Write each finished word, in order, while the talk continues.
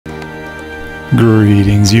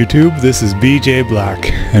Greetings YouTube, this is BJ Black,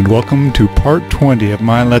 and welcome to part 20 of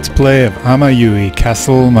my Let's Play of Amayui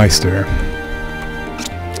Castle Meister.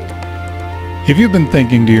 If you've been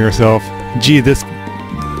thinking to yourself, gee, this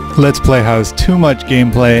Let's Play has too much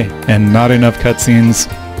gameplay and not enough cutscenes,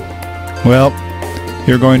 well,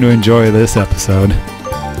 you're going to enjoy this episode.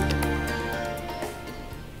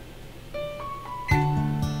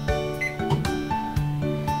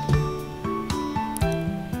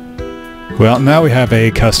 Well, now we have a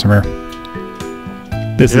customer.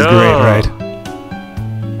 This is great, right?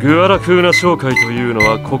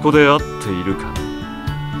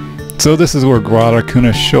 So this is where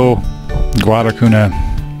Guarakuna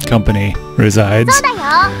Company resides.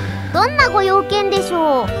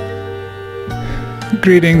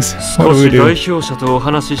 Greetings. What do we do?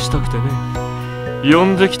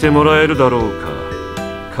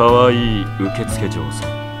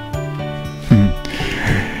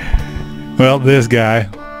 Well, this guy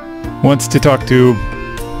wants to talk to,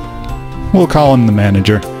 we'll call him the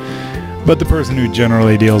manager, but the person who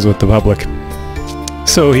generally deals with the public.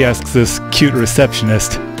 So he asks this cute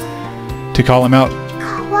receptionist to call him out.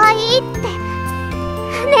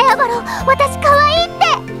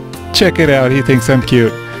 Check it out, he thinks I'm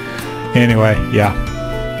cute. Anyway,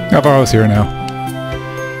 yeah, Alvaro's here now.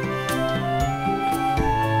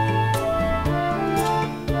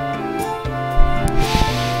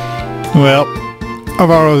 Well,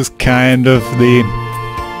 Alvaro is kind of the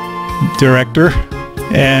director,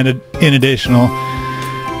 and in addition,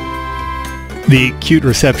 the cute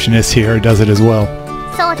receptionist here does it as well.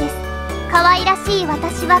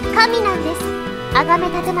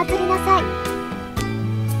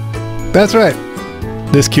 That's right.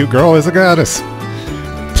 This cute girl is a goddess.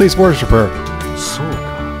 Please worship her.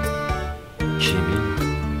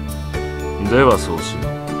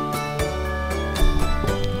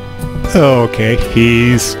 Okay,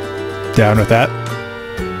 he's down with that.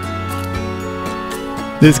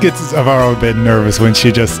 This gets Alvaro a bit nervous when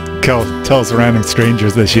she just tells random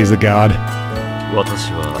strangers that she's a god.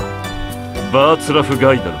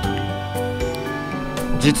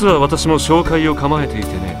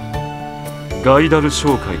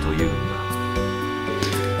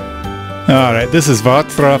 Alright, this is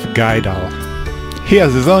Vatraf Gaidal. He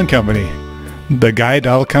has his own company, the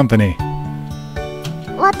Gaidal Company.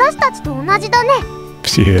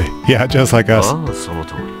 Yeah, just like us.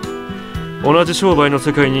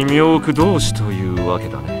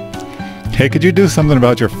 Hey, could you do something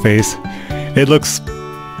about your face? It looks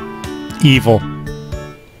evil.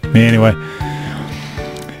 Anyway,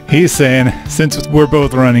 he's saying, since we're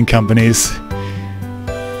both running companies,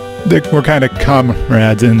 we're kind of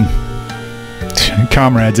comrades in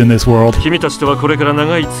this world.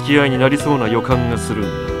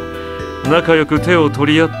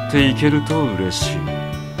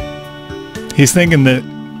 He's thinking that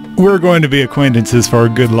we're going to be acquaintances for a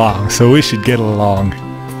good long, so we should get along.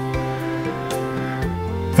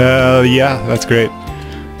 Yeah, that's great.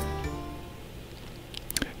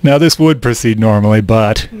 Now this would proceed normally,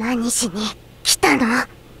 but...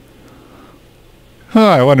 Oh,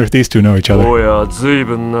 I wonder if these two know each other.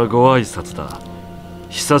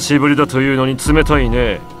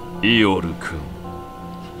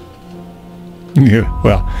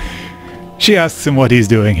 Well, she asks him what he's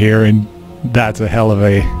doing here, and that's a hell of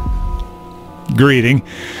a greeting,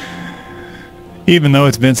 even though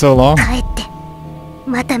it's been so long.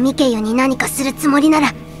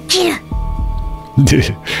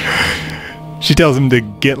 She tells him to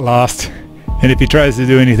get lost, and if he tries to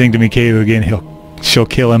do anything to Mikeu again, she'll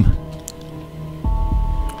kill him.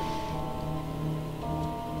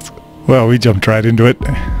 Well, we jumped right into it.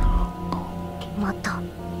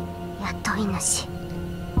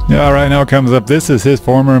 Alright, now it comes up. This is his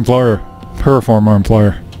former employer. Her former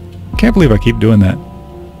employer. Can't believe I keep doing that.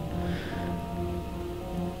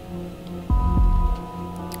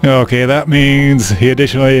 Okay, that means he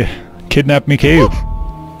additionally kidnapped Mikeu.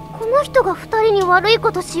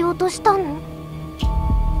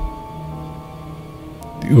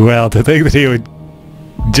 Well, to think that he would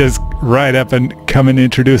just ride up and come and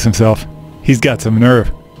introduce himself. He's got some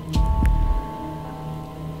nerve.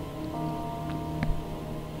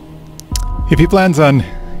 If he plans on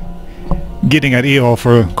getting at Io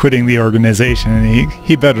for quitting the organization,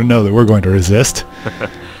 he better know that we're going to resist.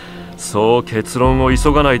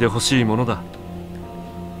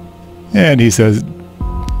 And he says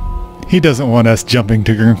he doesn't want us jumping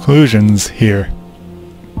to conclusions here.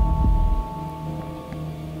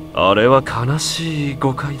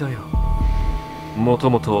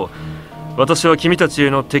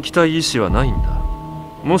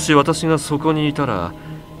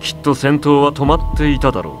 きっと戦闘は止まってい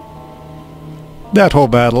ただろう。 That whole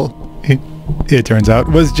battle, it turns out,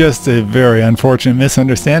 was just a very unfortunate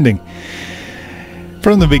misunderstanding.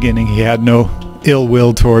 From the beginning, he had no ill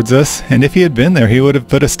will towards us, and if he had been there, he would have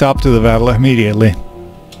put a stop to the battle immediately.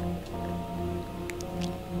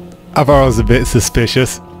 Alvaro's a bit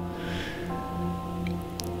suspicious.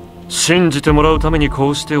 信じてもらうためにこ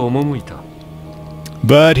うして赴いた。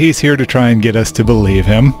 But he's here to try and get us to believe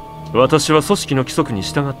him. 私は組織の規則に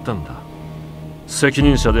従ったんだ。責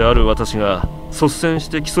任者である私が率先し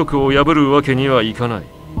て規則を破るわけにはいかない。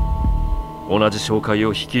同じ商会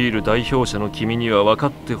を率いる代表者の君には分か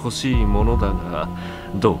ってほしいものだが、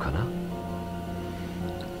どうかな?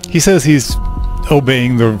 He says he's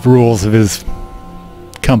obeying the rules of his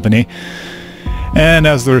company, and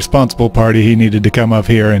as the responsible party, he needed to come up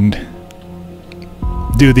here and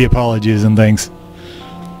do the apologies and things.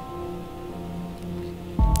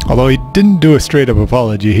 Although he didn't do a straight-up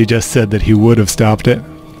apology, he just said that he would have stopped it.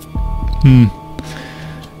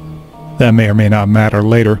 That may or may not matter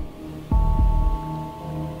later.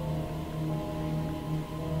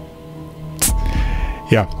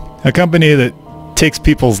 Yeah, a company that takes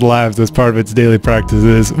people's lives as part of its daily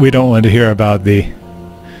practices, we don't want to hear about the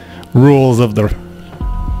rules of the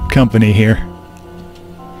company here.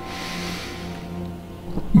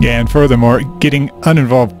 Yeah, and furthermore, getting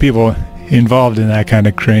uninvolved people involved in that kind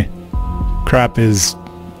of crap is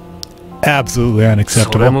absolutely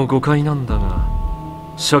unacceptable. それも誤解なんだが、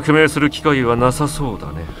釈明する機会はなさそう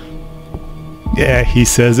だね。 Yeah, he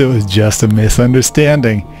says it was just a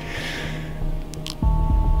misunderstanding.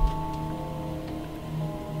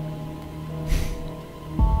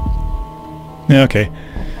 Okay.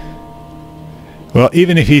 Well,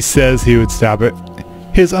 even if he says he would stop it,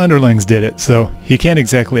 his underlings did it, so he can't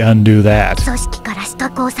exactly undo that. 組織から資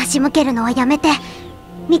格を差し向けるのはやめて。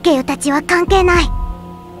ミケユたちは関係ない。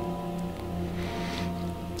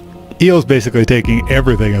 Eel's basically taking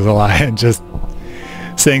everything as a lie and just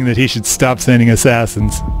saying that he should stop sending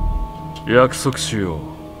assassins. 約束しよう。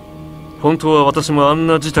本当は私もあん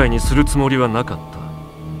な事態にするつもりはなかった。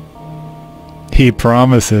 He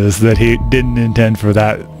promises that he didn't intend for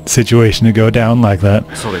that situation to go down like that.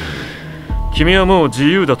 それに、君はもう自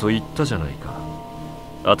由だと言ったじゃないか。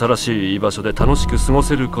新しい居場所で楽しく過ご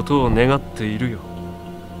せることを願っているよ。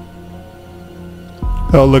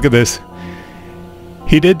 Oh, look at this.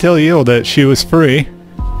 He did tell Eel that she was free,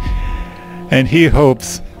 and he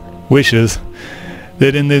wishes,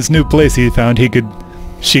 that in this new place he found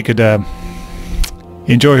she could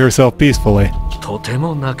enjoy herself peacefully. とて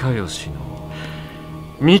も仲良しの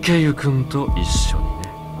ミケユ君と一緒に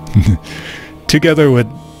ね。Together with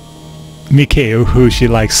Mikeyu, who she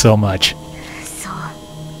likes so much. そう。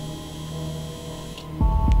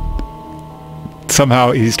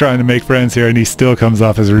 Somehow he's trying to make friends here and he still comes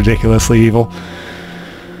off as ridiculously evil.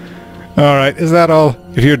 Alright, is that all?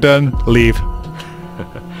 If you're done, leave.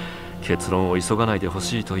 結論を急がないでほ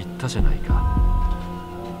しいと言ったじゃないか。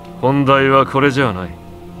本題はこれじゃない。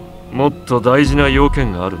もっと大事な要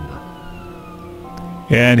件があるんだ。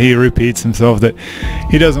 And he repeats himself that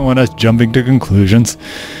he doesn't want us jumping to conclusions.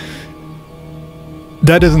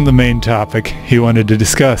 That isn't the main topic he wanted to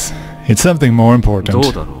discuss. It's something more important. どう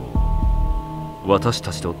だろう。私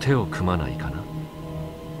たちと手を組まないかな。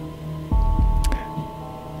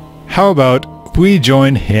 How about we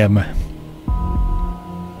join him?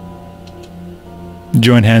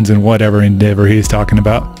 Join hands in whatever endeavor he's talking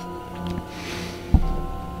about.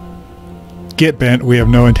 Get bent, we have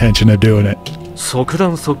no intention of doing it. 即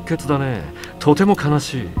断即決だね。とても悲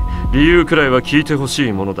しい。理由くらいは聞いてほし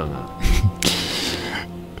いものだが。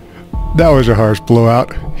That was a harsh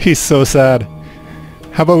blowout. He's so sad.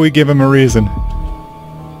 How about we give him a reason?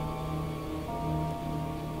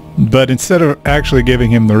 But instead of actually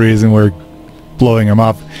giving him the reason, we're blowing him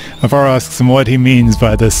off. Alvaro asks him what he means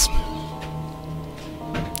by this,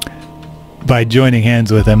 by joining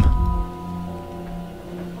hands with him.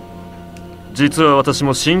 実は私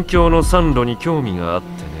も新境の산로に興味があって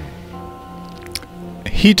ね。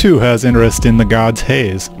 He too has interest in the god's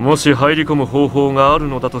haze. もし入り込む方法がある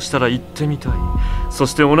のだとしたら行ってみたい。そ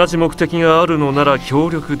して同じ目的があるのなら協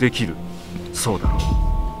力できる。そうだろう。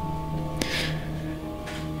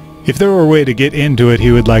 If there were a way to get into it,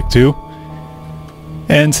 he would like to.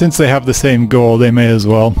 And since they have the same goal, they may as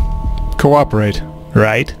well cooperate,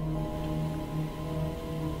 right?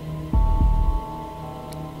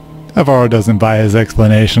 Alvaro doesn't buy his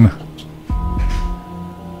explanation.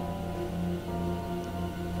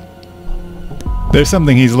 There's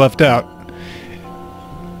something he's left out.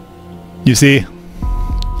 You see,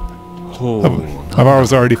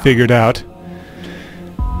 Alvaro's already figured out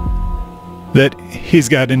that he's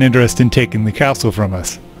got an interest in taking the castle from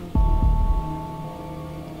us.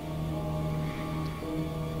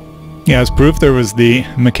 Yeah, as proof, there was the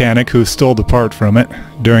mechanic who stole the part from it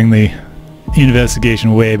during the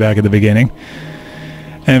investigation way back at the beginning.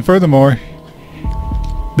 And furthermore,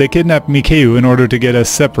 they kidnapped Mikeu in order to get us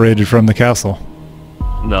separated from the castle.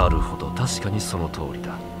 なるほど、確かにその通り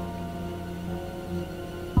だ。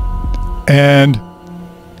And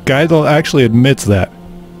Gaidel actually admits that.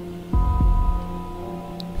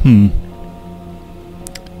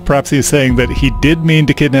 Perhaps he's saying that he did mean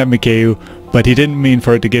to kidnap Mikeu, but he didn't mean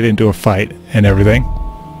for it to get into a fight and everything.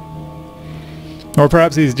 Or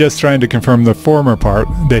perhaps he's just trying to confirm the former part,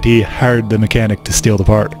 that he hired the mechanic to steal the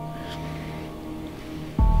part.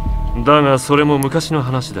 だがそれも昔の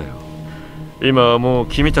話だよ。今はもう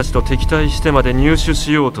君たちと敵対してまで入手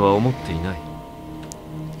しようとは思っていない。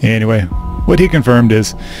Anyway, what he confirmed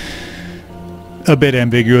is a bit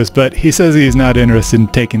ambiguous, but he says he's not interested in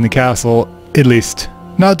taking the castle, at least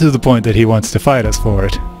not to the point that he wants to fight us for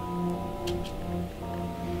it.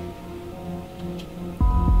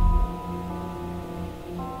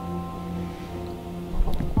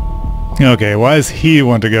 Okay, why does he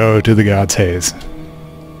want to go to the God's Haze?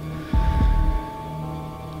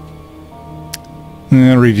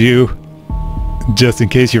 Review, just in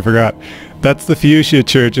case you forgot. That's the Fuchsia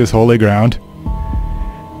Church's holy ground.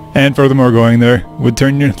 And furthermore, going there would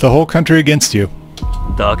turn the whole country against you.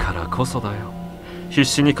 だからこそだよ。必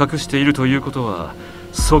死に隠しているということは、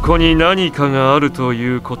そこに何かがあるとい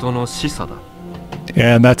うことの示唆だ。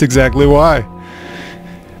And that's exactly why.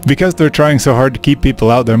 Because they're trying so hard to keep people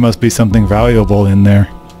out, there must be something valuable in there.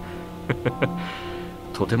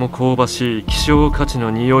 とても香ばしい希少価値の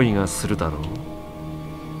匂いがするだろう。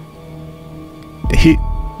He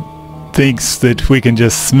thinks that we can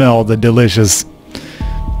just smell the delicious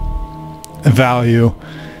value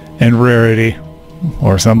and rarity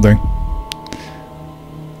or something.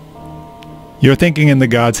 You're thinking in the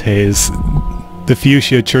God's Haze, the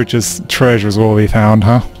Fuchsia Church's treasures will be found,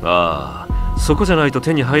 huh? ああ、そこじゃないと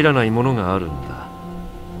手に入らないものがあるんだ。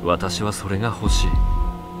私はそれが欲しい。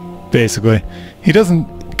Basically, he doesn't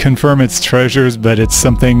confirm it's treasures, but it's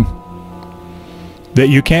something that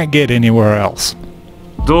you can't get anywhere else.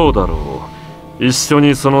 どうだろう。一緒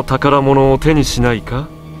にその宝物を手にしないか、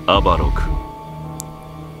アバロ君。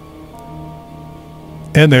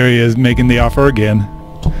And there he is, making the offer again.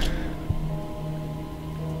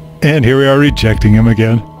 And here we are rejecting him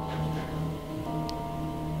again.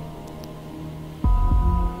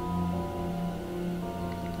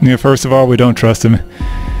 Yeah, first of all, we don't trust him.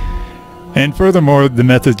 And furthermore, the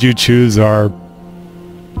methods you choose are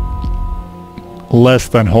less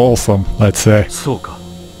than wholesome, let's say. そうか。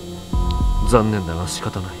残念だが仕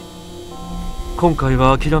方ない。今回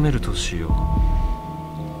は諦めるとしよ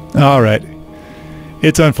う。Alright.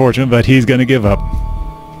 It's unfortunate, but he's gonna give up.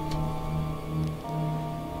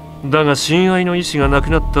 だが親愛の意志がなく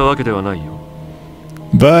なったわけではないよ。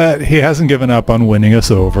But he hasn't given up on winning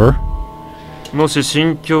us over. もし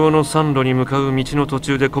新境の山路に向かう道の途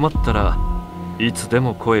中で困ったらいつで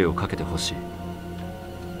も声をかけてほしい。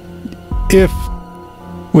If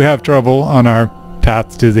we have trouble on our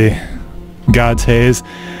path to the God's Haze,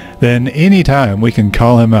 then anytime we can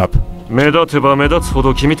call him up. 目立てば目立つほ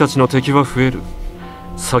ど君たちの敵は増える。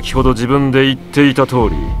先ほど自分で言っていた通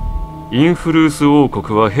り、インフルース王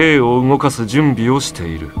国は兵を動かす準備をして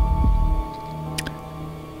いる。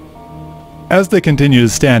As they continue to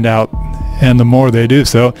stand out, and the more they do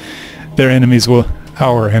so,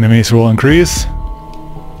 our enemies will increase.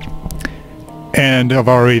 And I've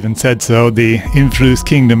already even said so, the Influ's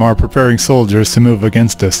kingdom are preparing soldiers to move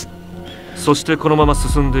against us. そしてこのまま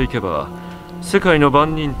進んでいけば、世界の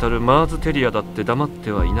番人たるマーズテリアだって黙っ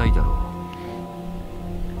てはいないだろう。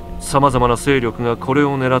さまざまな勢力がこれ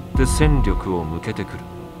を狙って戦力を向けてくる。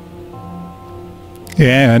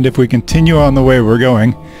And if we continue on the way we're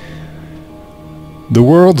going, the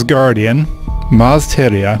world's guardian,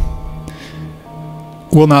 Mazteria,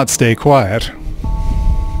 will not stay quiet.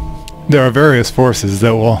 There are various forces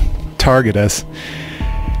that will target us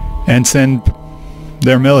and send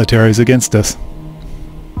their militaries against us.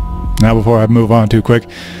 Now before I move on too quick,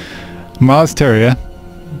 Mazteria,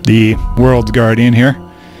 the world's guardian here,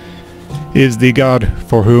 is the god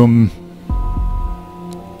for whom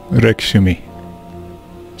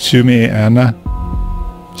Shumiana,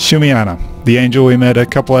 the angel we met a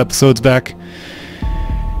couple episodes back.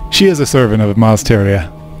 She is a servant of Mazteria.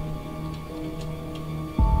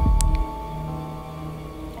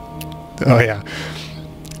 Oh yeah.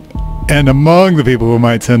 And among the people who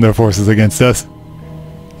might send their forces against us,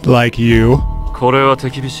 like you. これは手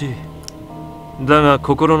厳しい。だが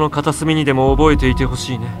心の片隅にでも覚えていてほ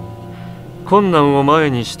しいね。困難を前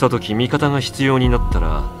にした時味方が必要になった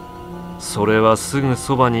ら、それはすぐ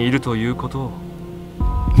そばにいるということを。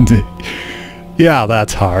Yeah,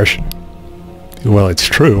 that's harsh. Well, it's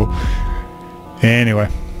true. Anyway,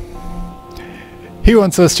 he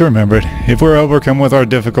wants us to remember it. If we're overcome with our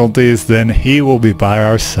difficulties, then he will be by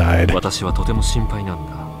our side. 私はとても心配なん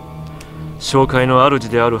だ。商会の主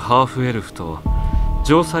であるハーフエルフと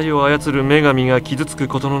城塞を操る女神が傷つく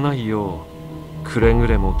ことのないよう、くれぐ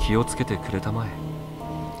れも気をつけてくれたまえ。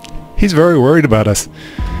He's very worried about us.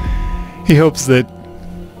 He hopes that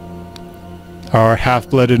our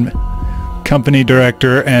half-blooded company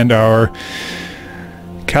director and our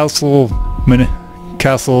castle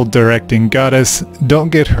directing goddess don't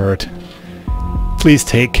get hurt. Please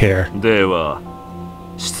take care. では、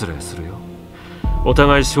失礼するよ。お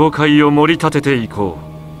互い紹介を盛り立てていこう。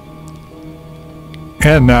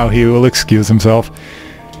And now he will excuse himself.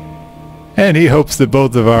 And he hopes that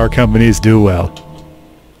both of our companies do well.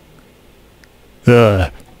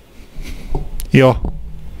 Yo,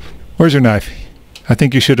 where's your knife? I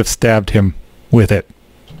think you should have stabbed him with it.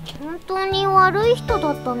 本当に悪い人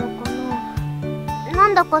だったのかな。な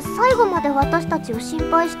んだか最後まで私たちを心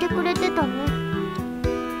配してくれてたね。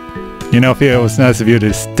You know, Fia, it was nice of you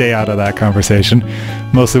to stay out of that conversation,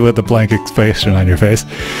 mostly with the blank expression on your face.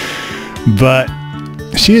 But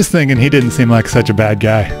she is thinking he didn't seem like such a bad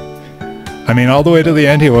guy. I mean, all the way to the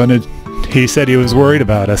end, he said he was worried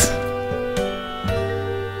about us.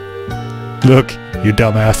 Look, you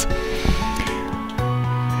dumbass.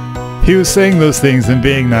 He was saying those things and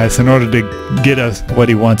being nice in order to get us what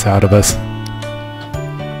he wants out of us.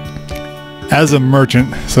 As a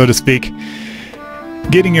merchant, so to speak,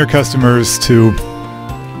 getting your customers to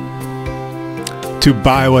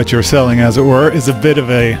buy what you're selling, as it were, is a bit of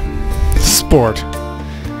a sport.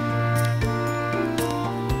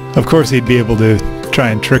 Of course, he'd be able to try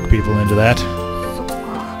and trick people into that. そっか、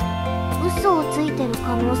嘘をついてる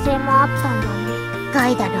可能性もあったんだね。ガ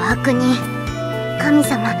イダル悪人、神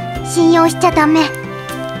様、信用しちゃダメ。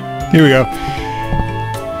Here we go.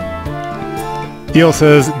 Eel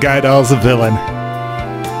says Gaidal's a villain.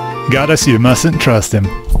 Goddess, you mustn't trust him.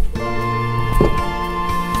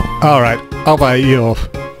 Alright, I'll buy Eel,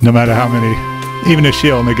 no matter how many. Even if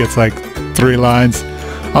she only gets like 3 lines,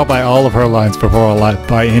 I'll buy all of her lines before I'll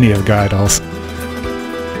buy any of Gaidal's.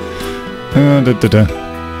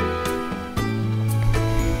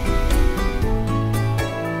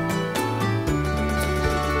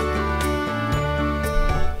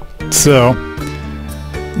 So,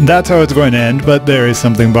 that's how it's going to end, but there is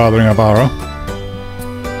something bothering Abaro.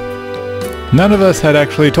 None of us had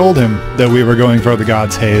actually told him that we were going for the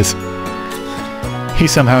God's Haze. He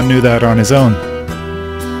somehow knew that on his own.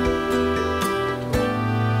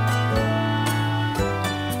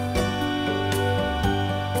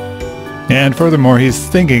 And furthermore, he's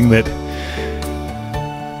thinking that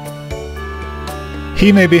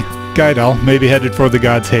he Gaidal may be headed for the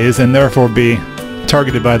God's Haze and therefore be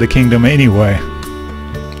targeted by the kingdom anyway.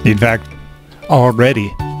 In fact,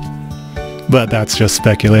 already. But that's just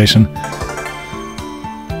speculation.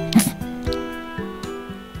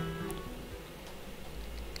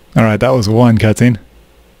 Alright, that was one cutscene.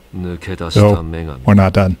 So, we're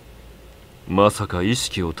not done.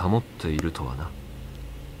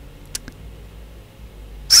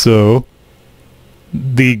 So,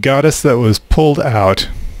 the goddess that was pulled out,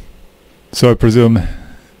 so I presume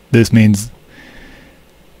this means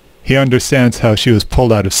he understands how she was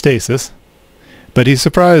pulled out of stasis, but he's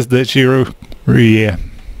surprised that she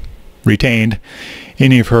retained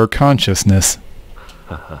any of her consciousness.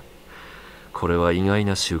 これは意外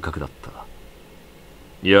な収穫だった。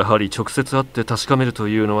やはり直接会って確かめると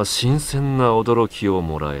いうのは新鮮な驚きを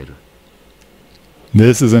もらえる。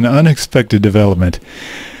This is an unexpected development.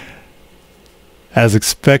 As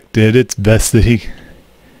expected, it's best that he...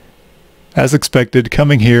 As expected,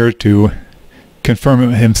 coming here to confirm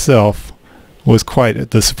it himself was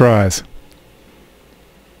quite the surprise.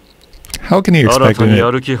 How can he expect it? 新たに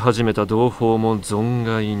歩き始めた同胞も存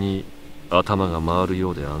外に頭が回る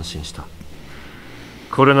ようで安心した。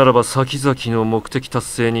これならば先々の目的達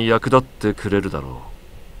成に役立ってくれるだろ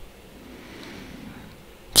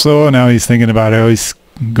う。So now he's thinking about how he's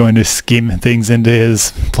going to scheme things into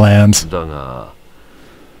his plans. だが、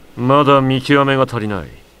まだ見極めが足りない。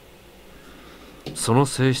その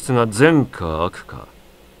性質が善か悪か、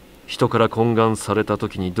人から懇願された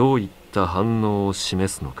時にどういった反応を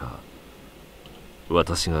示すのか、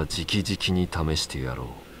私が直々に試してやろう。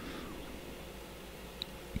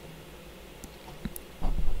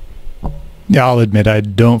I'll admit I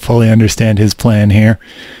don't fully understand his plan here.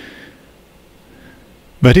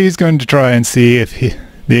 But he's going to try and see if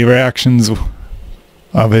the reactions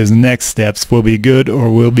of his next steps will be good or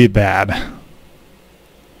will be bad.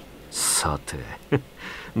 さて、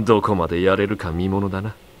どこまでやれるか見ものだ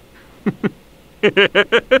な。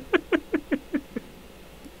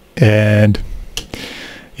And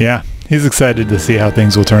yeah, he's excited to see how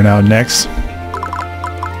things will turn out next.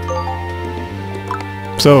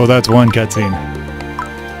 So that's one cutscene.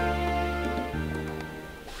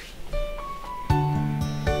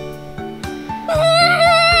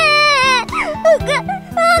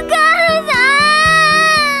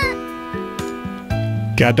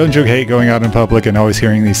 God, don't you hate going out in public and always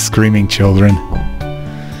hearing these screaming children?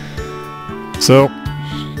 So,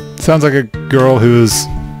 sounds like a girl who's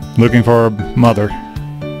looking for a mother.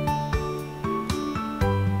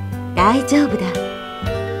 大丈夫だ。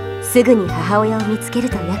すぐに母親を見つける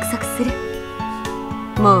と約束する。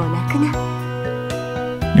もう泣くな。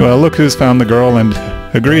Well, look who's found the girl and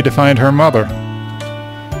agreed to find her mother.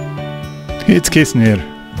 It's Kisnir.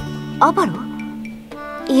 アバロ？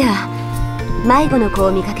いや、迷子の子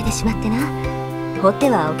を見かけてしまってな。放っ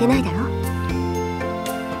てはおけないだろ。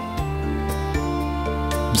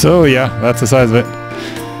So yeah, that's the size of it.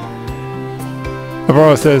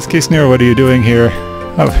 Avaro says, Kisnir, what are you doing here?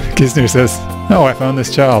 Kisnir says, oh, I found this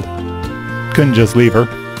child. Couldn't just leave her.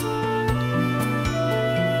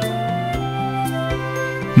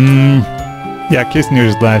 Yeah,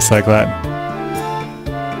 Kisnir's nice like that.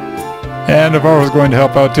 And Avaro's going to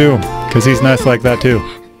help out too, because he's nice like that too.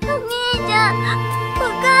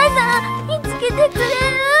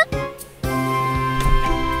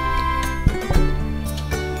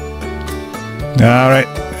 Alright,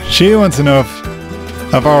 she wants to know if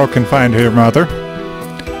Avaro can find her mother.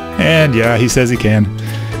 And yeah, he says he can.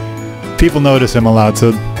 People notice him a lot,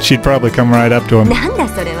 so she'd probably come right up to him. なんだ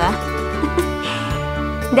それは。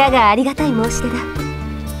だがありがたい申し出だ。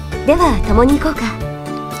では共に行こうか。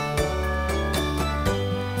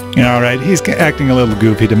Alright, he's acting a little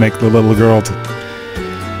goofy to make the little girl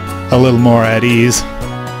a little more at ease.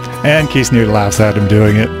 And Kisnir laughs at him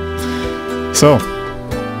doing it. So,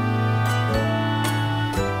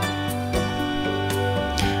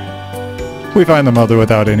 we find the mother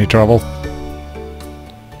without any trouble.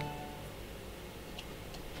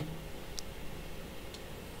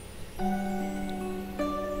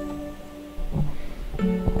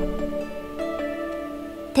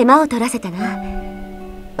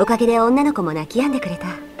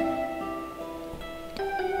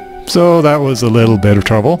 So that was a little bit of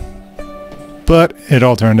trouble, but it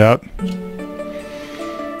all turned out.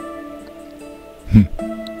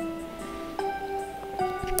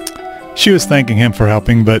 She was thanking him for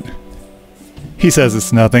helping, but he says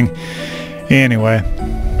it's nothing. Anyway,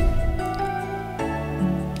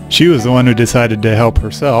 she was the one who decided to help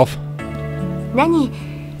herself. 何？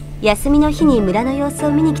休みの日に村の様子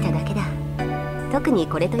を見に来ただけだ。特に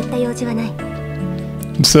これといった用事はない。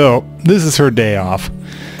So, this is her day off.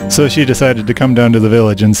 So she decided to come down to the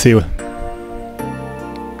village and see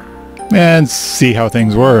how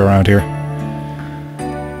things were around here.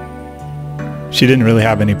 She didn't really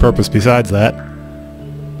have any purpose besides that.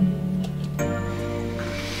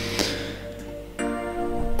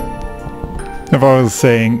 If I was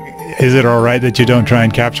saying, is it alright that you don't try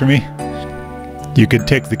and capture me? You could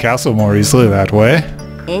take the castle more easily that way.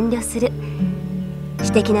 遠慮する。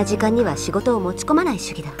私的な時間には仕事を持ち込まない主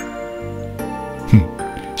義だ。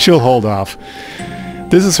She'll hold off.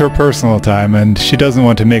 This is her personal time and she doesn't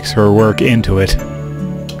want to mix her work into it.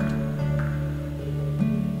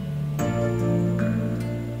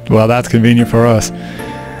 Well, that's convenient for us.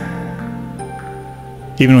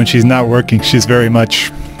 Even when she's not working, she's very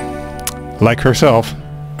much like herself.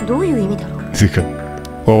 どういう意味だろう?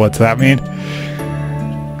 Well, what's that mean?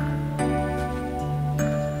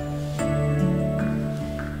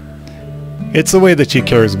 It's the way that she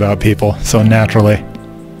cares about people, so naturally.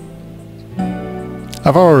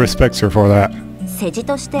 Avaro respects her for that. 世辞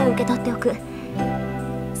として受け取っておく。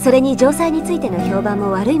それに城塞についての評判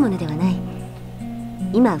も悪いものではない。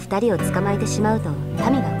今二人を捕まえてしまうと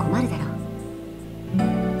民が困るだろ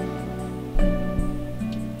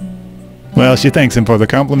う。Well, she thanks him for the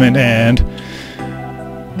compliment and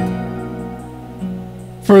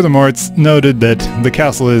furthermore, it's noted that the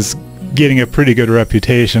castle is getting a pretty good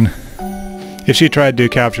reputation. If she tried to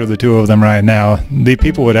capture the two of them right now, the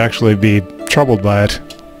people would actually be troubled by it.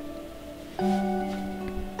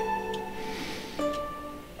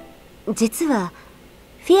 実は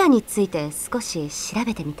フィアについて少し調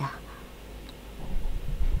べてみた。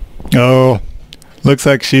Oh, looks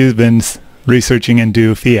like she's been researching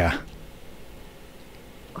into Fia.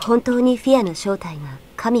 本当にフィアの正体が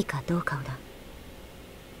神かどうかをだ。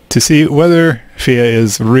to see whether Fia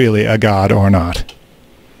is really a god or not.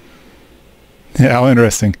 How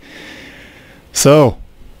interesting. So,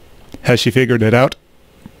 has she figured it out?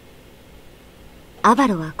 アバ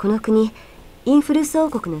ロはこの国、インフルス王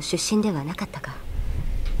国の出身ではなかったか。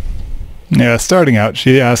Yeah, starting out,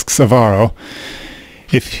 she asks Avaro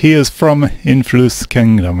if he is from Influs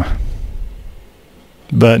Kingdom.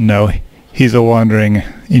 But no, he's a wandering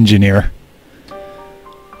engineer.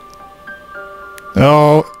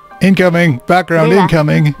 Oh, incoming! Background では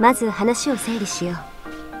incoming! まず話を整理しよう。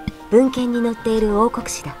文献に載っている王国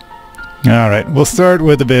史だ。Alright, we'll start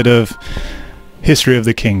with a bit of history of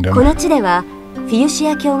the こ kingdom. の地ではフィユシ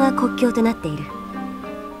ア教が国教となっている。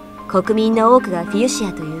国民の多くがフィユシ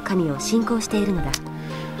アという神を信仰しているのだ。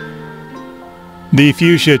The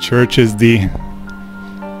Fuchsia Church is the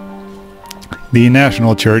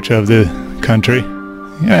national church of the country,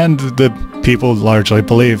 and the people largely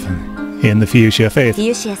believe in the Fuchsia フ faith. ィ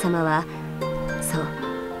ユシア様は、そう、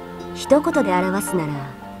一言で表すなら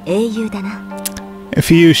英雄だな。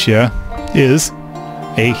Fuchsia is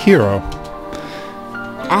a hero.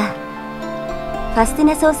 ああ、ファスティ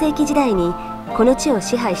ナ創世記時代にこの地を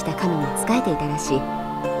支配した神に仕えていたらしい。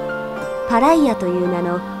パライアという名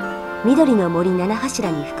の緑の森七柱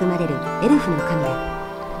に含まれるエルフの神だ。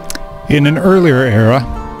In an earlier era,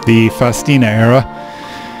 the Faustina era,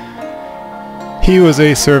 he was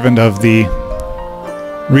a servant of the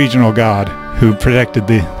regional god who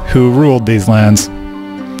ruled these lands.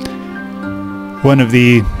 One of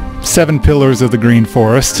the 7 pillars of the Green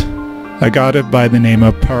Forest, a god by the name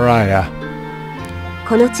of Pariah.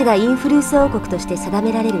 この地がインフルース王国として定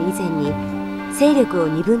められる以前に勢力を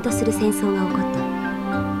二分とする戦争が起こった。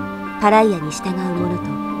パライアに従う者と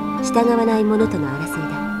従わない者との争い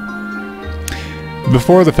だ。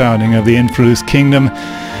Before the founding of the Influs Kingdom,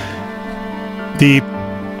 the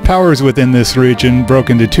powers within this region broke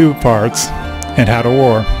into 2 parts and had a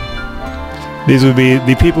war. These would be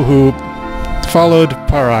the people who followed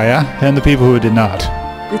Pariah and the people who did not.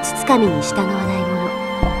 うつつ神に従わない者。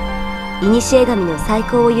古神の再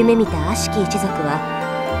興を夢見た悪しき一族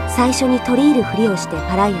は最初に取り入るふりをして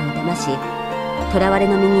パライアを騙し、囚われ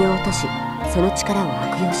の身を落とし、その力を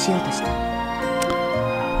悪用しようとした。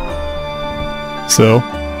So,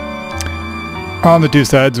 on the 2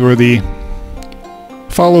 sides were the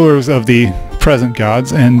followers of the present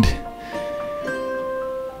gods and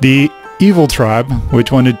the evil tribe,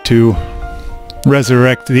 which wanted to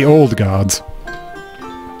resurrect the old gods.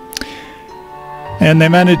 And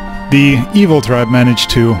the evil tribe managed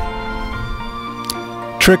to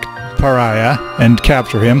trick Pariah and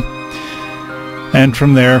capture him, and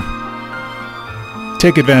from there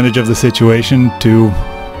take advantage of the situation to,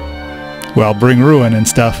 well, bring ruin and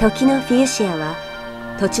stuff. 時のフィユシアは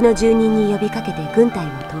土地の住人に呼びかけて軍隊を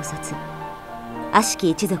統率。悪し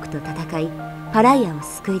き一族と戦い、パライアを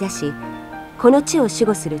救い出し、この地を守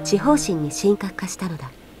護する地方神に神格化したの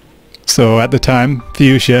だ。So at the time,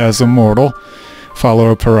 Fuchsia, as a mortal,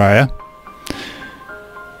 follower of Pariah,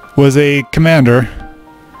 was a commander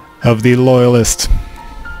of the loyalist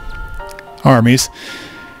armies.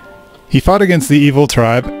 He fought against the evil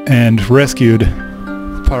tribe and rescued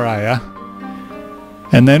Pariah,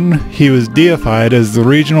 and then he was deified as the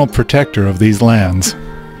regional protector of these lands.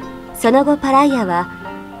 その後パライアは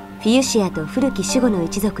フィユシアと古き守護の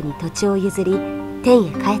一族に土地を譲り天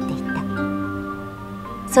へ帰っていった。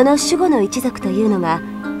その守護の一族というのが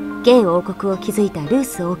現王国を築いたルー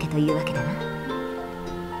ス王家というわけだな。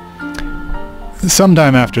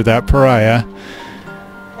Sometime after that, Pariah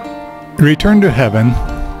returned to heaven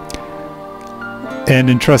and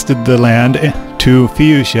entrusted the land to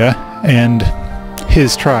Fuchsia and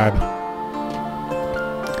his tribe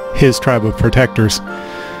of protectors.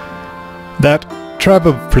 That tribe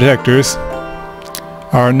of protectors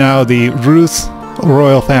are now the Ruth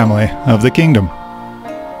royal family of the kingdom.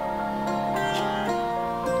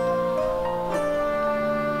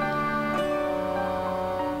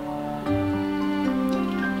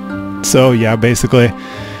 So yeah, basically,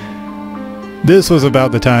 this was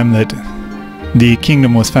about the time that the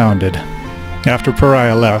kingdom was founded, after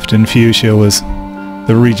Pariah left and Fuchsia was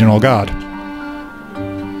the regional god.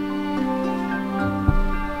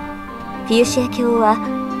 フィユシア教は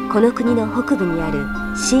この国の北部にある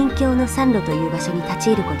神教の山路という場所に立ち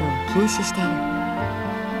入ることを禁止している。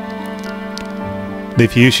The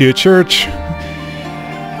Fuchsia Church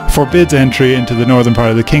forbids entry into the northern part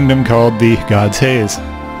of the kingdom called the God's Haze.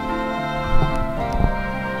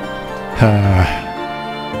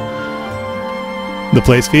 The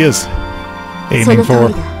place Fia is そ aiming の通 for.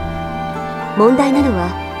 りだ。問題なのは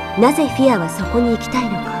なぜフィアはそこに行きたい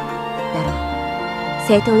のかだろう。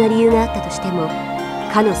正当な理由があったとしても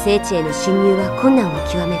かの聖地への侵入は困難を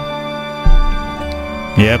極める。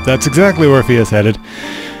 Yep, that's exactly where Fia's headed.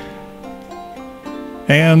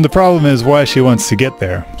 And the problem is why she wants to get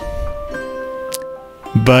there.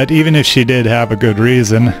 But even if she did have a good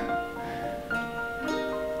reason,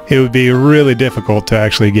 it would be really difficult to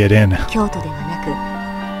actually get in. 京都ではな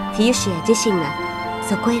く、フィユシア自身が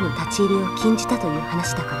そこへの立ち入りを禁じたという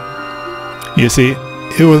話だからね。 You see,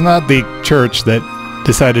 it was not the church that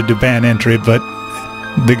decided to ban entry, but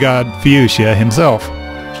the god Fuchsia himself.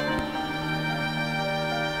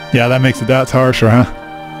 Yeah, that makes it that harsher, huh?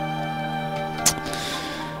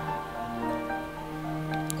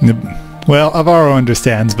 Well, Avaro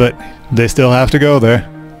understands, but they still have to go there.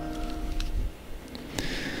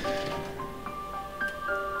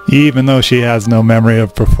 Even though she has no memory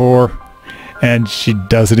of before, and she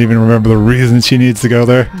doesn't even remember the reason she needs to go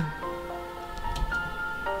there.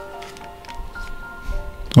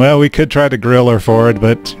 Well, we could try to grill her for it,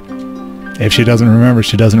 but if she doesn't remember,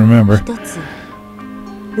 she doesn't remember. 一つ、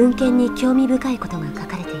文献に興味深いことが書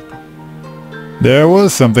かれていた。 There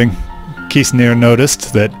was something Kisnir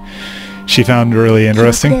noticed that she found really 記録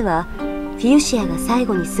interesting. では、フィユシアが最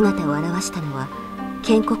後に姿を現したのは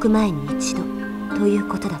建国前に一度という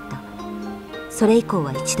ことだった。それ以降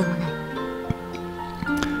は一度もない。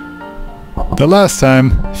 The last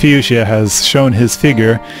time Fuchsia has shown his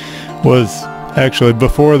figure was actually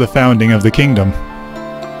before the founding of the kingdom.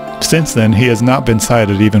 Since then, he has not been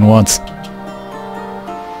sighted even once.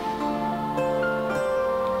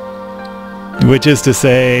 Which is to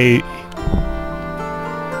say,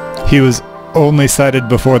 he was only sighted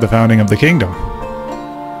before the founding of the kingdom.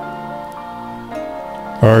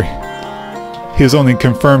 Or he was only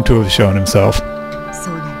confirmed to have shown himself.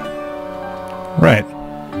 そうなんだ。 Right.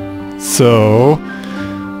 So...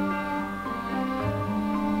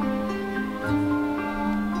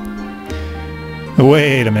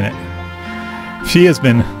 Wait a minute. She has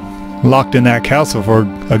been locked in that castle for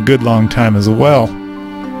a good long time as well.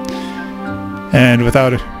 And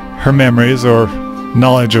without her memories or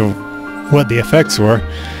knowledge of what the effects were,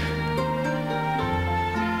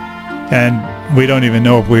 and we don't even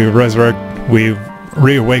know if we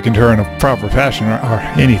reawakened her in a proper fashion or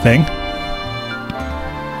anything.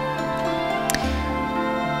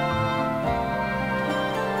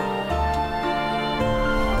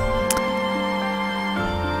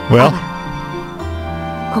 Well,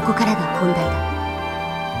 ここからが本題だ。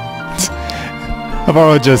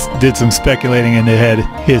 Avaro just did some speculating in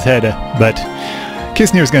his head, but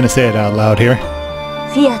Kisnir's gonna say it out loud here.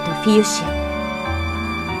 フィアとフィユシア、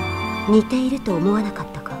似ていると思わなかっ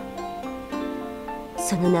たか。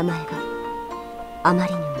その名前があま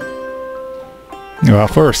りにも。 Well,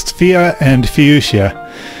 first, Fia and Fuchsia.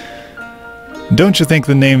 Don't you think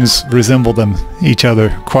the names resemble each other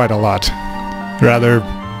quite a lot? Rather,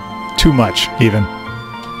 too much, even.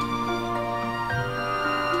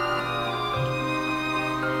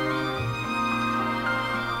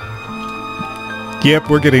 Yep,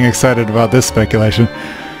 we're getting excited about this speculation.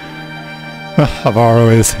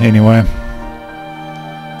 Avaro is, anyway.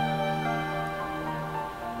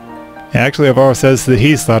 Actually, Avaro says that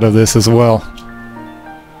he's thought of this as well.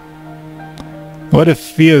 What if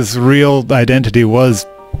Fia's real identity was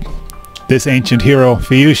this ancient hero,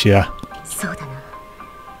 Fuchsia? そうだな。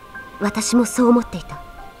私もそう思っていた。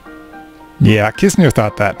 Yeah, Kisnir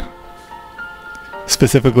thought that.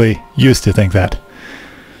 Specifically, used to think that.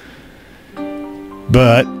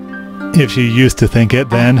 But, if she used to think it,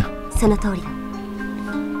 then... その通りだ。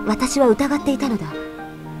私は疑っていたのだ。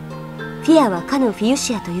フィアはかのフィユ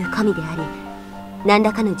シアという神であり、何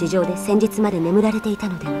らかの事情で先日まで眠られていた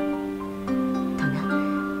のでは。とな。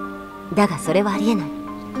だがそれはありえない。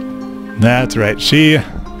 That's right, she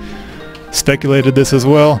speculated this as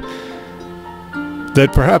well.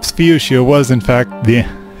 That perhaps Fuchsia was in fact that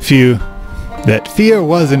Fia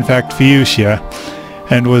was in fact Fuchsia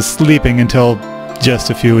and was sleeping until just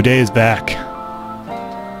a few days back.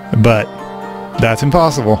 But that's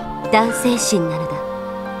impossible. 男性神なのだ、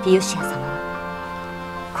フィユシア様は。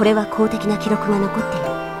これは公的な記録が残っている。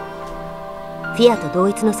フィアと同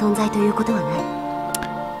一の存在ということはな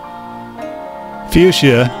い。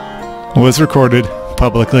 Fuchsia was recorded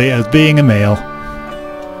publicly as being a male.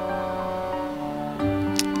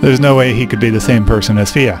 There's no way he could be the same person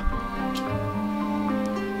as Fia.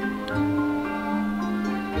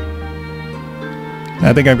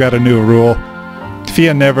 I think I've got a new rule.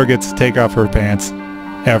 Fia never gets to take off her pants.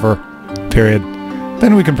 Ever. Period.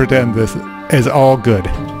 Then we can pretend this is all good.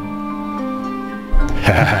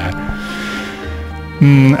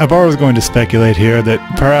 Avaro's going to speculate here that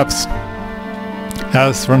perhaps,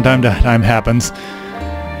 as from time to time happens,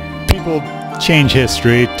 people change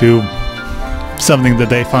history to something that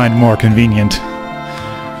they find more convenient.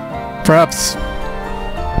 Perhaps,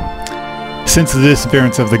 since the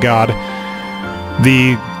disappearance of the god,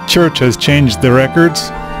 the church has changed the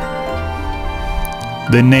records,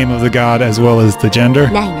 the name of the god as well as the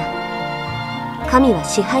gender. ないな。神は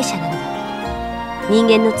支配者なのだ。人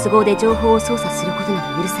間の都合で情報を操作すること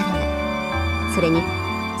など許されない。それに、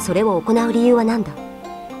それを行う理由は何だ？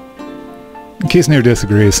 Kisner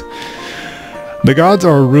disagrees. The gods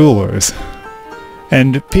are rulers,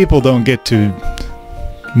 and people don't get to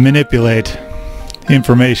manipulate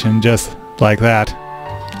information just like that.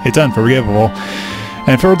 It's unforgivable.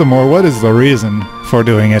 And furthermore, what is the reason for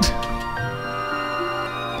doing it?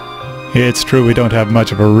 It's true we don't have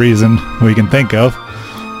much of a reason we can think of.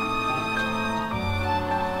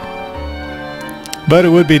 But it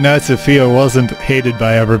would be nice if Fia wasn't hated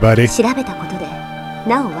by everybody. 調べたことで、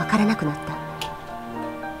なおわからなくなった。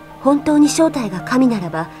本当に正体が神なら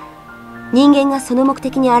ば、人間がその目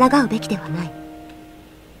的に抗うべきではない。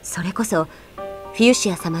それこそ、フィウ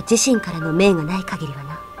シア様自身からの命がない限りは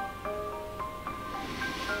な。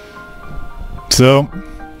So,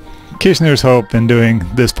 Kishner's hope in doing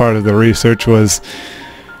this part of the research was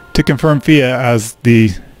to confirm Fia as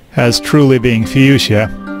truly being Fuchsia,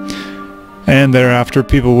 and thereafter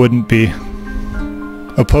people wouldn't be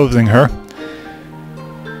opposing her,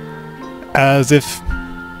 as if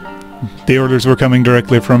the orders were coming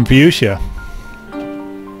directly from Fuchsia.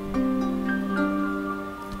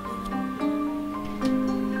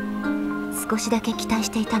 少しだけ期待し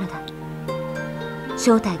ていたのだ。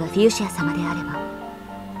正体がフィウシア様であれば、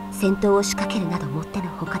戦闘を仕掛けるなどもっての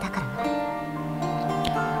ほかだからな。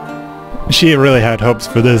She really had hopes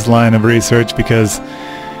for this line of research because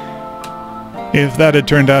if that had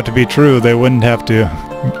turned out to be true, they wouldn't have to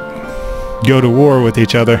go to war with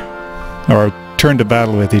each other or turn to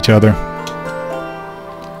battle with each other.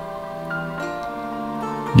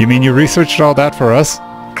 You mean you researched all that for us?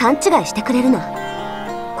 勘違いしてくれるな。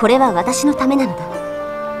これは私のためなのだ。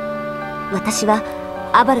私は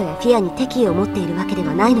アバロやフィアに敵意を持っているわけで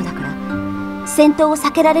はないのだから、戦闘を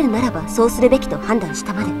避けられるならばそうするべきと判断し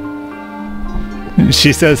たまで。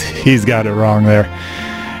She says he's got it wrong there.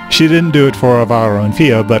 She didn't do it for Avaro and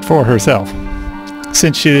Fia, but for herself.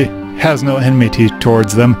 Since she has no enmity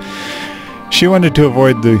towards them, she wanted to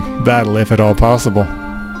avoid the battle if at all possible.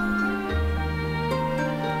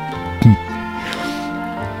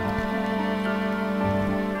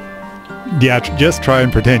 Yeah, just try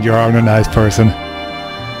and pretend you aren't a nice person.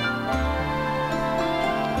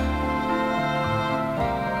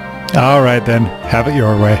 Alright then, have it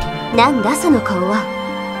your way. なんだその顔は。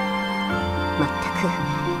まったく。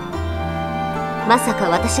まさか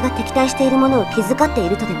私が敵対しているものを気遣ってい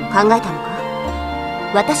るとでも考えたのか？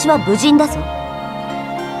私は武人だぞ。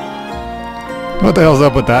What the hell's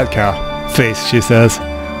up with that cow? Face, she says.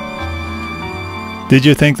 Did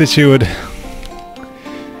you think that she would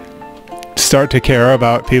start to care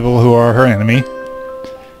about people who are her enemy?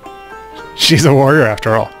 She's a warrior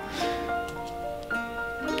after all.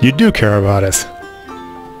 You do care about us.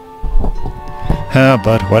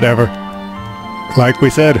 But whatever. Like we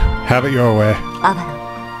said, have it your way. アバ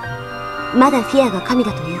ロ、まだフィアが神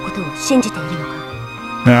だということを信じているのか？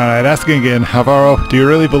 Alright, asking again, Havaro, do you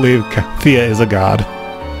really believe Fia is a god?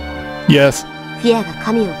 Yes. フィアが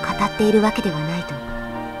神を語っているわけではないと、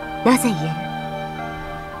なぜ言え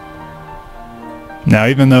る？ Now,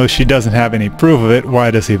 even though she doesn't have any proof of it, why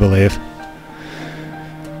does he believe?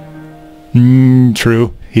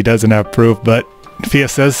 True, he doesn't have proof, but Fia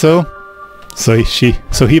says so, so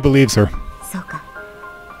he believes her. そうか。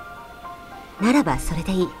ならばそれ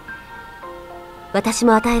でいい。私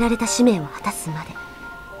も与えられた使命を果たすまで。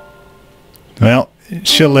Well,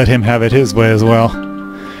 she'll let him have it his way as well.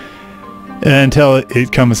 Until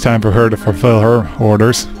it comes time for her to fulfill her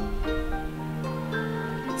orders.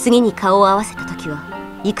 次に顔を合わせた時は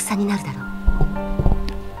戦になるだろ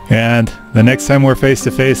う。And the next time we're face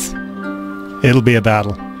to face, it'll be a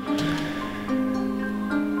battle.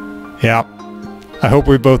 Yeah. I hope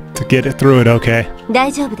we both get it through it okay.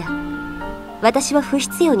 大丈夫だ。私は不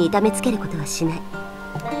必要に痛めつけることはしない。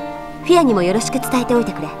フィアにもよろしく伝えておい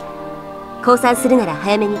てくれ。降参するなら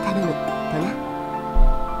早めに頼むとな。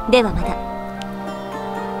ではまた。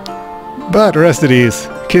But rest at ease.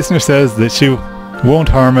 Kistner says that she won't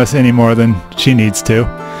harm us any more than she needs to.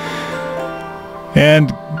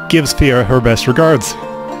 And gives Fia her best regards.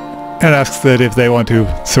 And asks that if they want to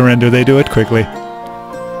surrender, they do it quickly.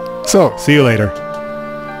 So, see you later.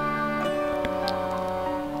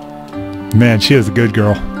 Man, she is a good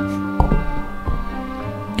girl.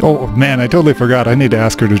 Oh man, I totally forgot. I need to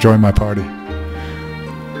ask her to join my party.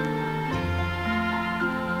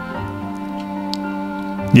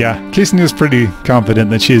 Yeah, Kisune's pretty confident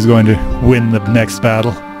that she's going to win the next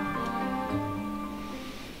battle.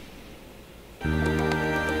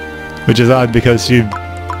 Which is odd because she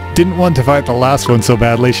didn't want to fight the last one so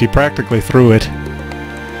badly, she practically threw it.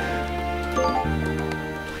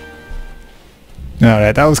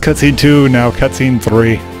 Alright, that was cutscene 2, now cutscene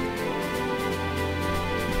 3.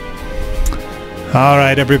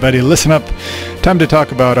 Alright everybody, listen up. Time to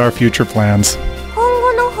talk about our future plans. 今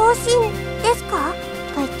後の方針ですか？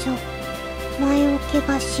隊長、前置き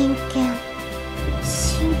が真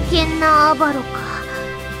剣なアバロか。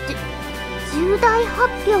重大発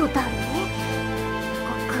表だね。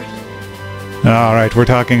ごくり。Alright, we're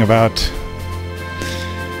talking about...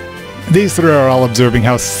 These three are all observing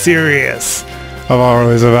how serious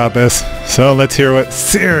Avaro is about this. So let's hear what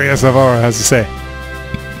serious Avaro has to say.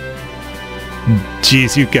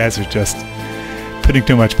 Jeez, you guys are just putting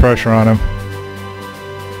too much pressure on him.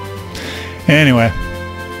 Anyway.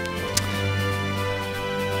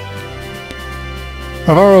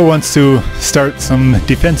 Avaro wants to start some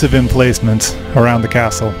defensive emplacements around the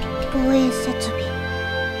castle. 防衛設備。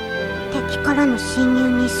敵からの侵入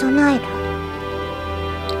に備える。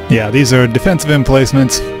Yeah, these are defensive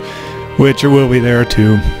emplacements which will be there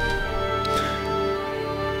to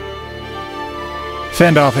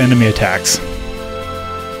fend off enemy attacks.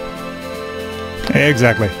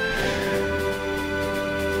 Exactly.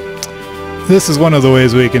 This is one of the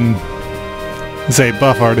ways we can, say,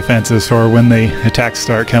 buff our defenses for when the attacks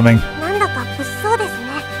start coming. なんだか物騒ですね。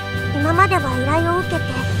今までは依頼を受けて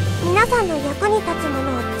皆さんの役に立つも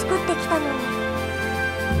のを作ってきたのに。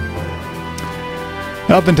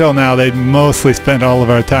Up until now, they'd mostly spent all of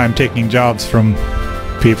our time taking jobs from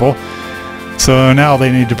people. So now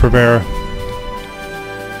they need to prepare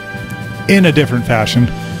in a different fashion.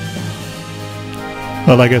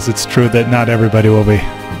 Well, I guess it's true that not everybody will be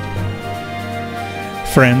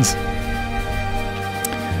friends.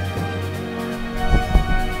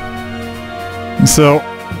 So,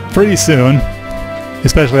 pretty soon,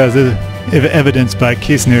 especially as evidenced by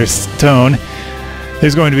Kisune's tone,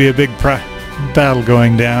 there's going to be a big battle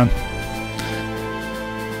going down.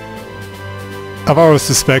 Avaro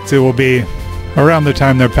suspects it will be around the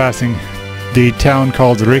time they're passing the town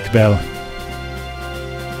called Rikbel.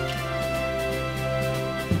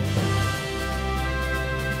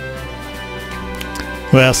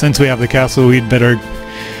 Well, since we have the castle, we'd better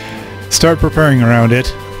start preparing around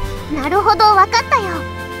it. なるほど、わかったよ。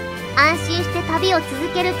安心して旅を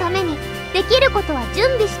続けるためにできることは準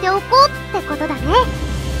備しておこうってことだね。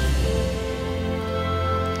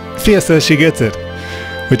Fia says she gets it,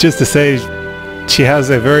 which is to say she has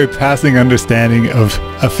a very passing understanding of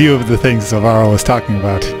a few of the things Avaro was talking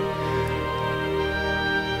about.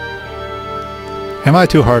 Am I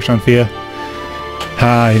too harsh on Fia?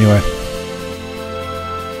 Anyway.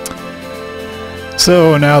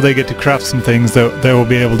 So now they get to craft some things that they will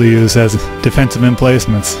be able to use as defensive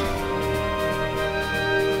emplacements.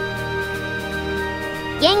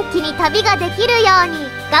 元気に旅ができるように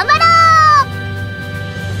頑張ろう。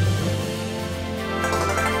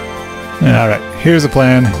Alright, here's a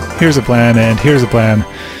plan, here's a plan, and here's a plan.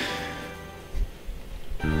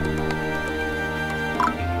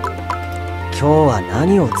 今日は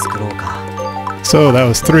何を作ろうか。 So that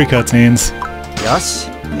was 3 cutscenes. よ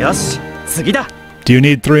しよし、次だ。 Do you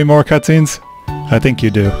need 3 more cutscenes? I think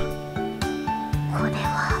you do. これ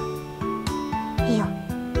は。いいよ、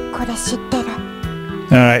これ知ってる。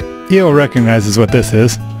Alright, Io recognizes what this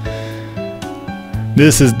is.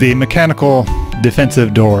 This is the mechanical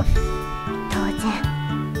defensive door. 当然。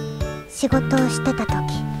仕事をしてた時、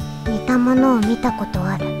似たものを見たこと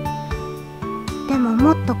ある。でも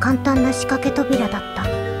もっと簡単な仕掛け扉だった。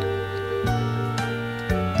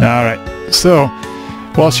Alright, so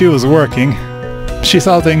while she was working, she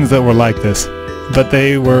saw things that were like this, but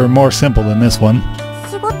they were more simple than this one.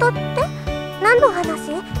 仕事って何の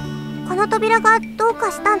話？この扉がどう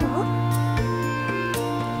かしたの？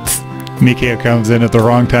 Mikia comes in at the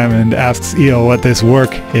wrong time and asks Io what this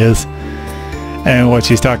work is and what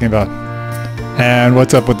she's talking about. And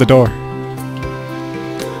what's up with the door.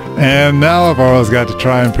 And now Avaro's got to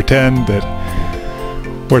try and pretend that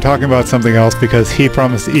we're talking about something else because he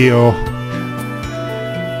promised Io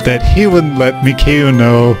that he wouldn't let Mikio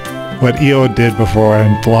know what Io did before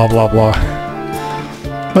and blah blah blah.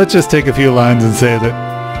 Let's just take a few lines and say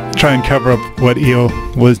that, try and cover up what Io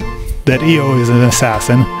was, that Io is an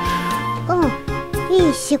assassin. うん、い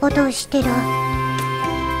い仕事をしてる。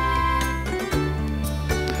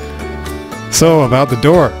So about the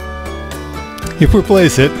door. If we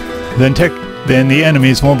place it, then the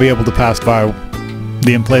enemies won't be able to pass by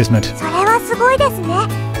the emplacement. それはすごいですね。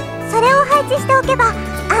それを配置しておけば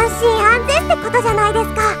安心安全ってことじゃないで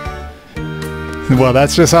すか。 Well,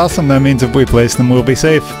 that's just awesome. That means if we place them, we'll be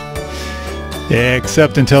safe.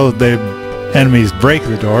 Except until the enemies break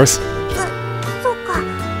the doors. そっか、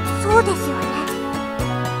そうですよね。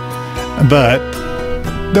 But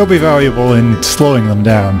they'll be valuable in slowing them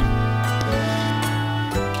down.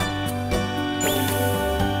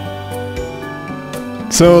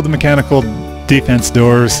 So the mechanical defense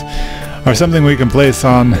doors are something we can place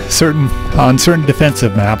on certain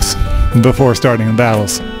defensive maps before starting the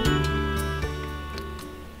battles.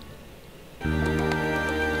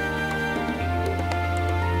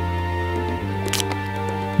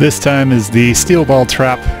 This time is the steel ball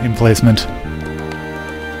trap emplacement.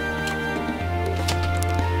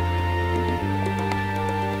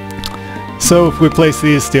 So if we place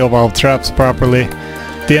these steel ball traps properly,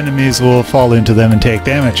 the enemies will fall into them and take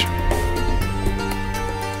damage.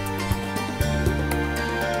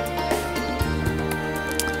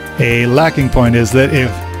 A lacking point is that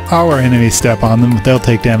if our enemies step on them, they'll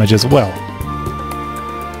take damage as well.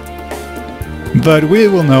 But we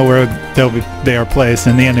will know where they are placed,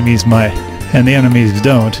 and the enemies might, and the enemies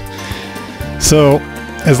don't. So,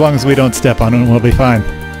 as long as we don't step on them, we'll be fine.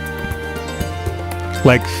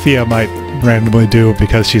 Like Fia might randomly do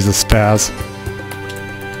because she's a spaz.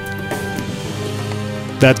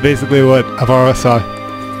 That's basically what Avara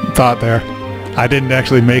thought there. I didn't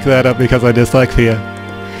actually make that up because I dislike Fia.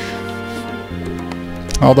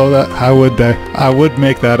 Although that I would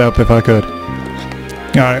make that up if I could.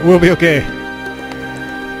 Alright, we'll be okay.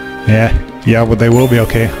 Yeah, well, they will be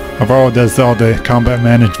okay. Avaro does all the combat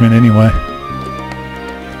management anyway.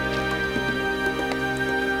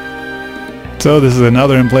 So this is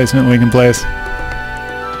another emplacement we can place.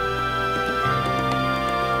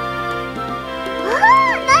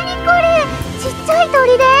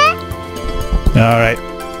 Alright,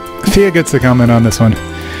 Fia gets the comment on this one.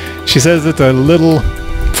 She says it's a little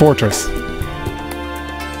fortress.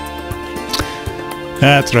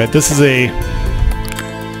 That's right, this is a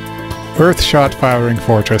earth shot firing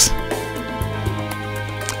fortress.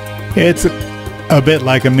 It's a bit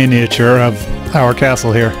like a miniature of our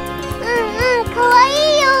castle here.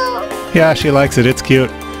 Yeah, she likes it, it's cute.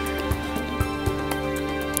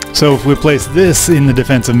 So if we place this in the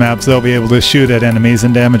defensive maps, they'll be able to shoot at enemies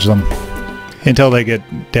and damage them. Until they get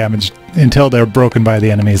damaged, until they're broken by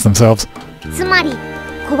the enemies themselves. つまり、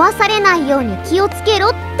壊されないように気をつけろ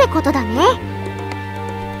ってことだね。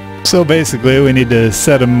 So basically, we need to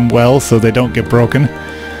set them well so they don't get broken.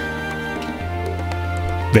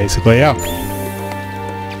 Basically, yeah.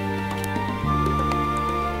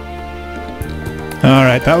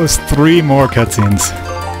 Alright, that was 3 more cutscenes.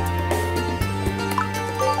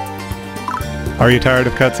 Are you tired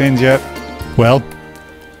of cutscenes yet? Well,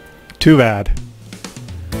 too bad.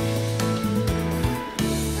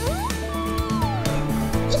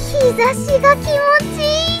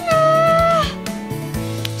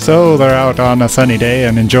 So they're out on a sunny day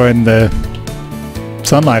and enjoying the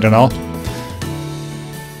sunlight and all.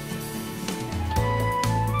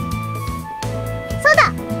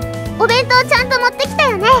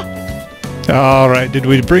 Alright, did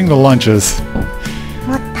we bring the lunches?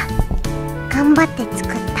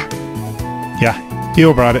 Yeah,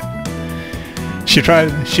 Hio brought it. She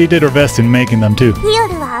did her best in making them too.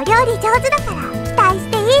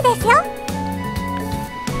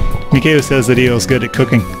 Mikeo says that Hio's good at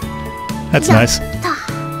cooking. That's nice.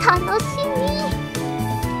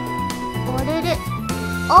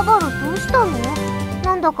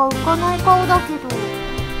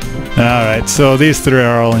 Alright, so these 3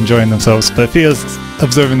 are all enjoying themselves, but Fia's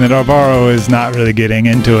observing that Arbaro is not really getting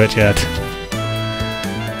into it yet.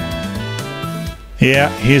 Yeah,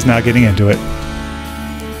 he's not getting into it.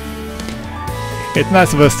 It's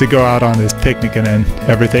nice of us to go out on this picnic and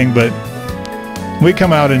everything, but we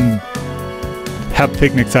come out and have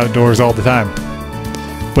picnics outdoors all the time.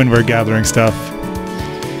 When we're gathering stuff.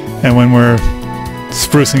 And when we're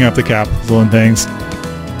sprucing up the capital and things.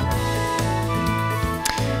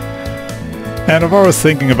 And I've always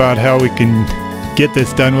thinking about how we can get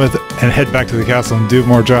this done with and head back to the castle and do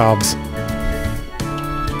more jobs.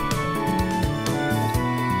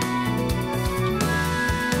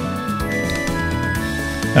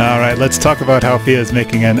 Alright, let's talk about how Fia is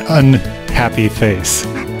making an unhappy face.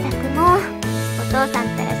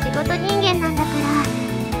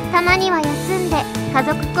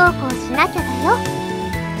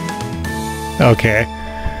 Okay.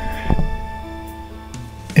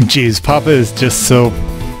 And geez, Papa is just so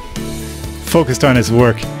focused on his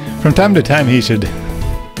work. From time to time he should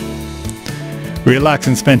relax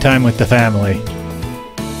and spend time with the family.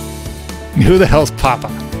 Who the hell's Papa?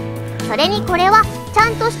 それにこれはちゃ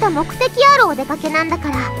んとした目的あるお出かけなんだか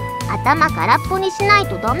ら、頭空っぽにしない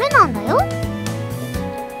とダメなんだよ。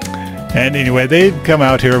 And anyway, they'd come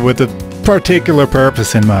out here with a particular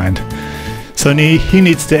purpose in mind. So he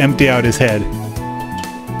needs to empty out his head.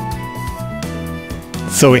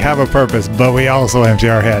 So we have a purpose, but we also empty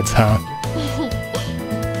our heads, huh?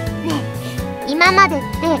 ねえ、今までって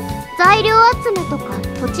材料集めとか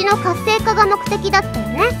土地の活性化が目的だったよ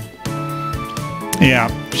ね。 Yeah,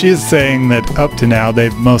 she's saying that up to now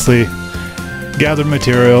they've mostly gathered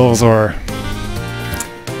materials or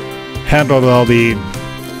handled all the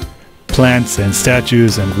plants and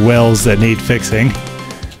statues and wells that need fixing.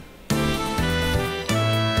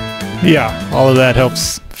 Yeah, all of that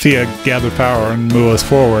helps Fia gather power and move us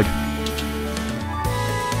forward.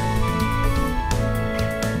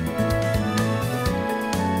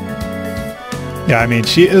 Yeah, I mean,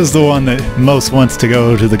 she is the one that most wants to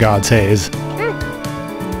go to the God's Haze.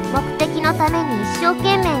 目的のために一生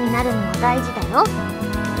懸命になるのも大事だよ。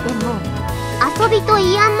でも遊びと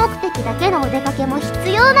慰安目的だけのお出かけも必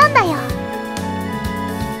要なんだよ。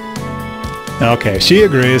 Okay, she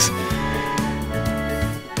agrees.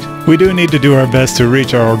 We do need to do our best to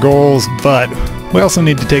reach our goals, but we also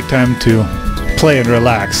need to take time to play and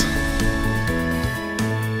relax.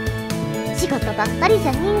 仕事ばっかりじ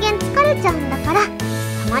ゃ人間疲れちゃうんだから、た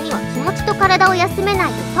まには気持ちと体を休めな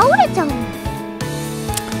いと倒れちゃうの。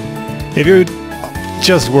 If you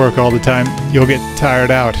just work all the time, you'll get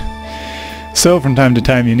tired out. So from time to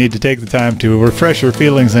time you need to take the time to refresh your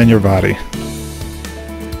feelings and your body.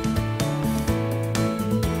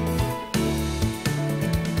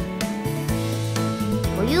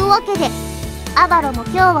 というわけで、アバロも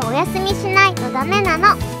今日はお休みしないとダメな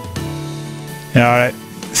の。 Alright,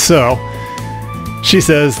 so she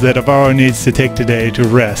says that Avaro needs to take today to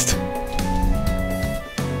rest.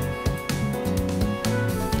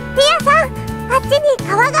 ティアさん、あっちに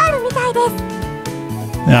川があるみたいです。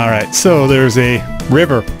 Alright, so there's a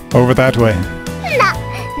river over that way.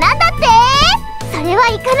 なんだって？それは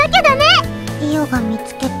行かなきゃだね。リオが見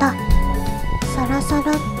つけた。サラサラっ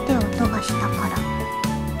て音がしたから。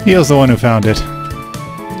 He was the one who found it.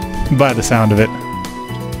 By the sound of it.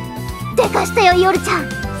 でかしたよ、イオルちゃん。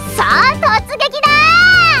さあ、突撃だ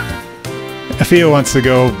ー。 Fia wants to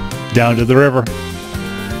go down to the river.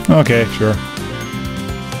 Okay, sure.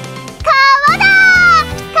 川だー！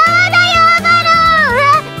川だよ、アバロ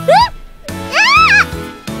ー。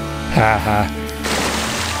Haha.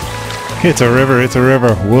 It's a river, it's a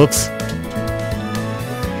river. Whoops.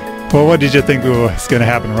 Well, what did you think was going to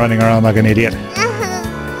happen running around like an idiot?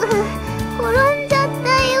 転んじゃった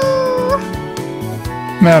よ。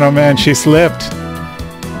 Man, oh man, she slipped.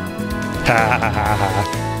 Ha ha ha ha.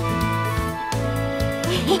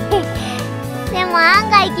 でも案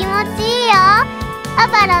外気持ちいいよ。ア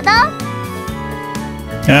バロど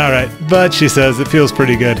う？ Alright, but she says it feels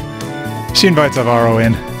pretty good. She invites Avaro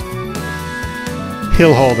in.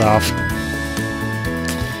 He'll hold off.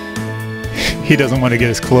 He doesn't want to get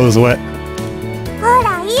his clothes wet. ほ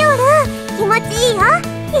ら、イオル、気持ちいいよ。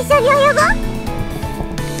一緒に泳ごう。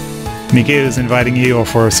 Mikhail is inviting Io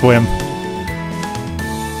for a swim.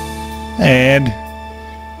 And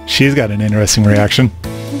she's got an interesting reaction.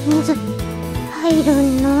 水入る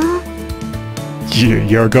の？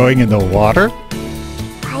 You're going in the water?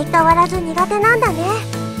 相変わらず苦手なんだね。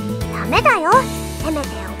ダメだよ。せめて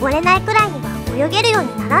溺れないくらいには泳げるよう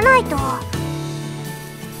にならないと。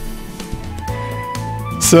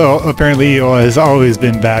 So, apparently Io has always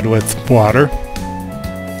been bad with water.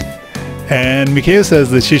 And Mikhail says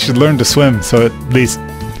that she should learn to swim, so at least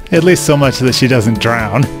so much that she doesn't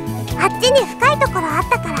drown. あっちに深いところあっ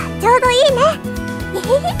たからちょうどいいね。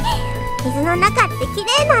水の中って綺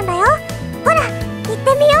麗なんだよ。ほら、行っ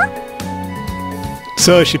てみよう。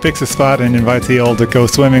 So she picks a spot and invites Io to go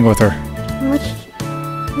swimming with her. 無理。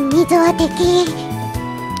水は敵。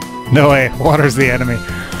 No way, water's the enemy.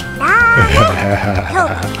 だーね。今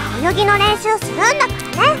日から泳ぎの練習するんだか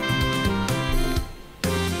らね。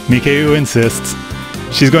 Mikhail insists.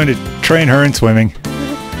 She's going to train her in swimming.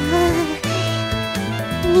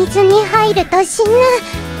 水に入ると死ぬ。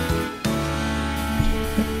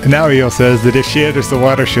 Now Io says that if she enters the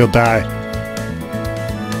water, she'll die.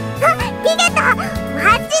 あ、逃げた。待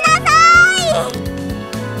ちなさ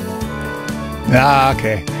い。 Ah,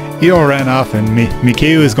 okay. Io ran off and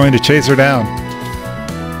Mikhail is going to chase her down.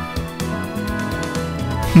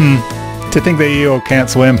 To think that Io can't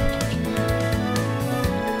swim.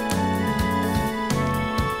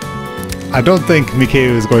 I don't think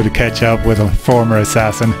Mikhail is going to catch up with a former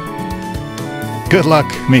assassin. Good luck,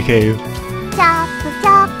 Mikhail. チャップチ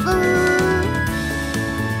ャップ。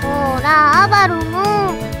ほら、アバロ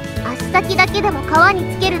も明日先だけでも川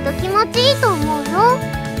につけると気持ちいいと思うよ。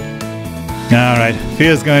 Alright,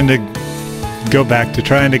 Fia's going to go back to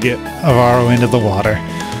trying to get Avaro into the water.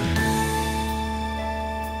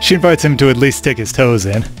 She invites him to at least stick his toes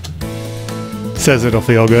in. Says it'll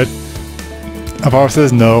feel good. Avaro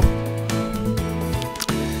says no.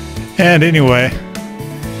 And anyway,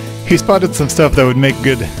 he spotted some stuff that would make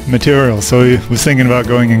good material, so he was thinking about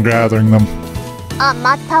going and gathering them. あ、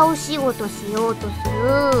またお仕事しようとする。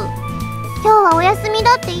今日はお休み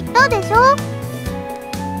だって言ったでしょ。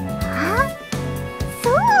あ、そ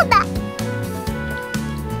うだ。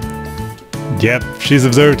 Yep, she's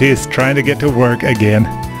observed he's trying to get to work again.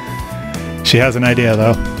 She has an idea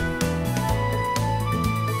though.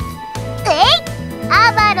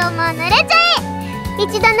 アバロも濡れちゃえ。一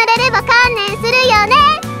度濡れれば観念するよね。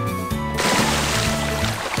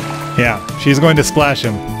 Yeah, she's going to splash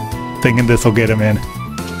him, thinking this will get him in.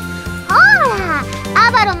 ほら、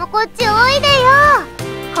アバロもこっちおいでよ。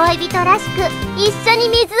恋人らしく一緒に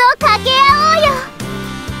水をかけ合おうよ。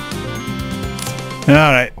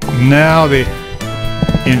 Alright, now the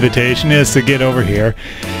invitation is to get over here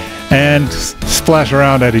and splash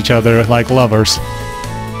around at each other like lovers.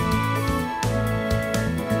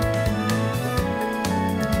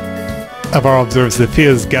 Avaro observes that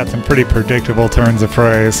Fia's got some pretty predictable turns of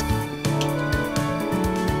phrase.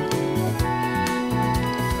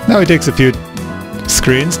 Now he takes a few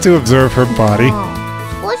screens to observe her body.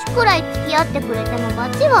 少しくらい付き合ってくれても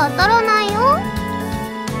罰は当たらないよ。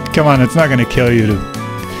 Come on, it's not going to kill you to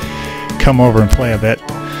come over and play a bit.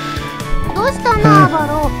 どうしたのアバ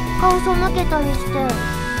ロ、顔背けたりして。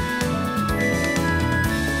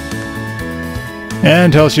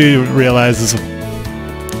 Until she realizes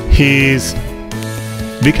he's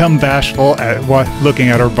become bashful at looking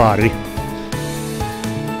at her body.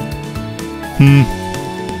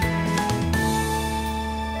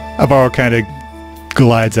 Avaro kind of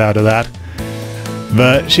glides out of that,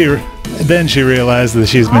 but then she realizes that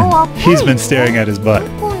he's been staring at his butt.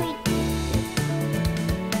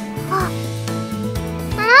 あ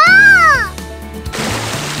あ、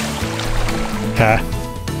 Ha.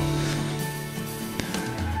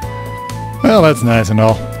 Well, that's nice and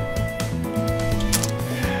all.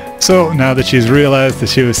 So now that she's realized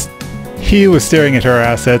that he was staring at her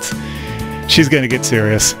assets, she's gonna get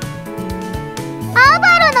serious ア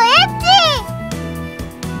バロのエッ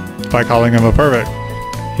チ。 by calling him a pervert.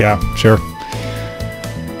 Yeah, sure.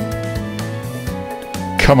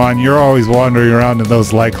 Come on, you're always wandering around in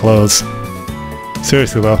those light clothes.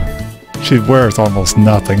 Seriously though, she wears almost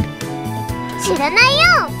nothing. 知らない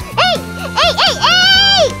よ。えいえいえい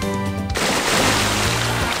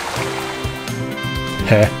えい。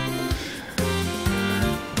 Heh.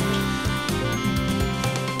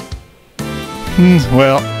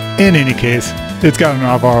 Well, in any case, it's gotten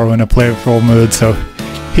Avaro in a playful mood, so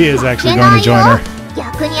he is actually going to join her.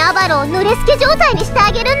 逆にアバロを濡れすけ状態にして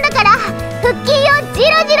あげるんだから、腹筋をじ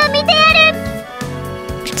ろじろ見てやる。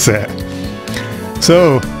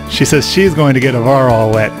 So, she says she's going to get Avaro all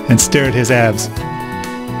wet and stare at his abs.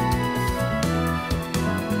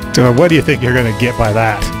 So what do you think you're going to get by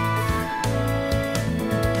that?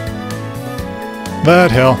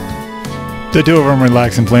 But hell, the two of them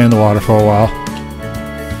relax and play in the water for a while.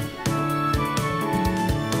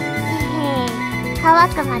 乾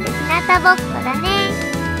くまで日向ぼっこだね。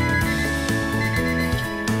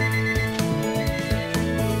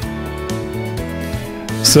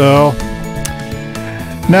 So,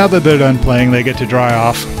 now that they're done playing, they get to dry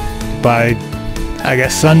off by, I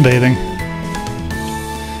guess, sunbathing.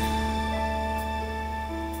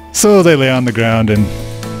 So they lay on the ground and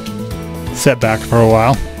sit back for a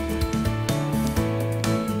while.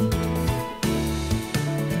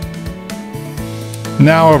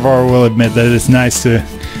 Now Avaro will admit that it's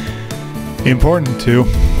important to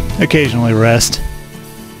occasionally rest.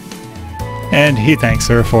 And he thanks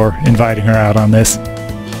her for inviting her out on this.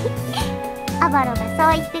 アバロがそ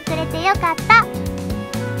う言ってくれてよかった。ね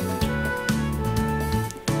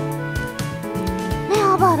え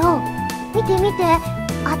アバロ、見て見て、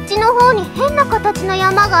あっちの方に変な形の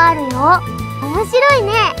山があるよ。面白い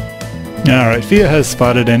ね。 Alright, Fia has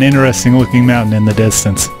spotted an interesting looking mountain in the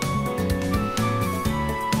distance.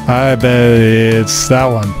 I bet it's that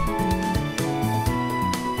one.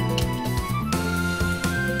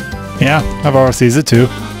 Yeah, Avaro sees it too.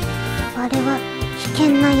 あれは危険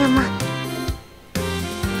な山。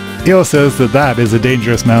 Eel says that is a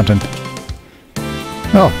dangerous mountain.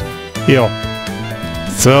 Oh, Eel.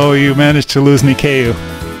 So you managed to lose Nikeu.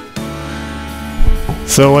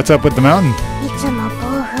 So what's up with the mountain? いつも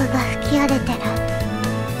暴風が吹き荒れてる。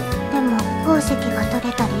でも鉱石が取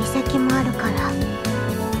れたり遺跡もあるから、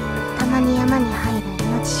たま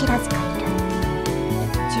知らずがいる。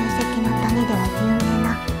重石の谷では有名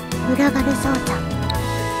な裏ガル奏者。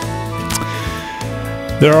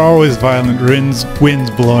 There are always violent winds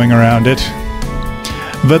blowing around it,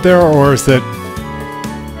 but there are ores that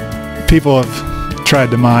people have tried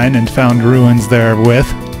to mine and found ruins thereabout.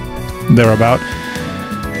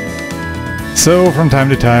 So from time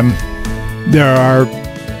to time, there are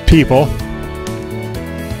people.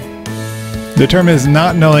 The term is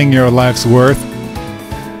not knowing your life's worth.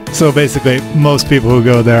 So basically, most people who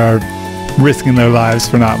go there are risking their lives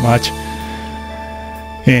for not much.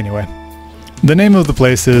 Anyway. The name of the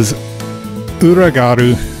place is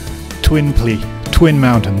Uragaru Twin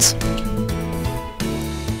Mountains.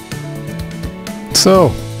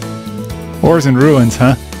 So, ores and ruins,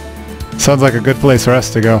 huh? Sounds like a good place for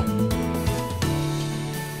us to go.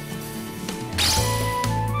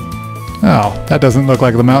 Oh, that doesn't look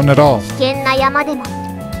like the mountain at all. 危険な山でも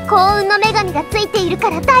幸運の女神がついている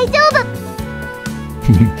から大丈夫。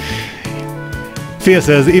 Fia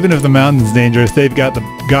says even if the mountain's dangerous, they've got the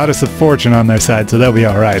goddess of fortune on their side, so they'll be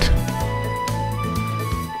alright.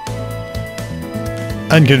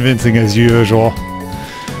 Unconvincing as usual.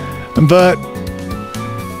 But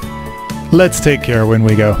let's take care when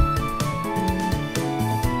we go.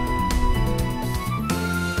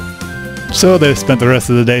 So they spent the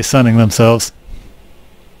rest of the day sunning themselves.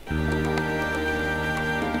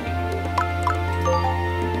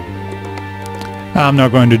 I'm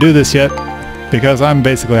not going to do this yet, because I'm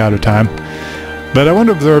basically out of time. But I want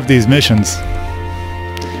to observe these missions.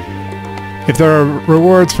 If there are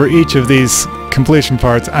rewards for each of these completion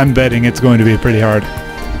parts, I'm betting it's going to be pretty hard.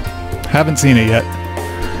 Haven't seen it yet.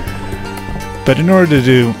 But in order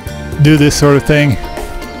to do this sort of thing,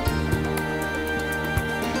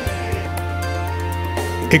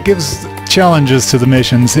 it gives challenges to the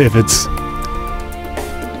missions if it's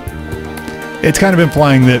kind of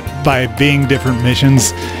implying that by being different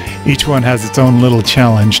missions, each one has its own little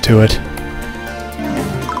challenge to it.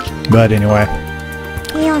 But anyway.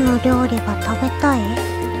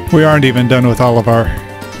 We aren't even done with all of our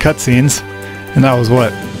cutscenes, and that was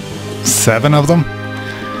what, 7 of them?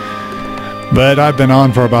 But I've been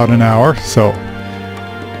on for about an hour, so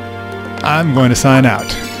I'm going to sign out.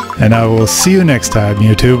 And I will see you next time,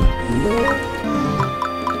 YouTube.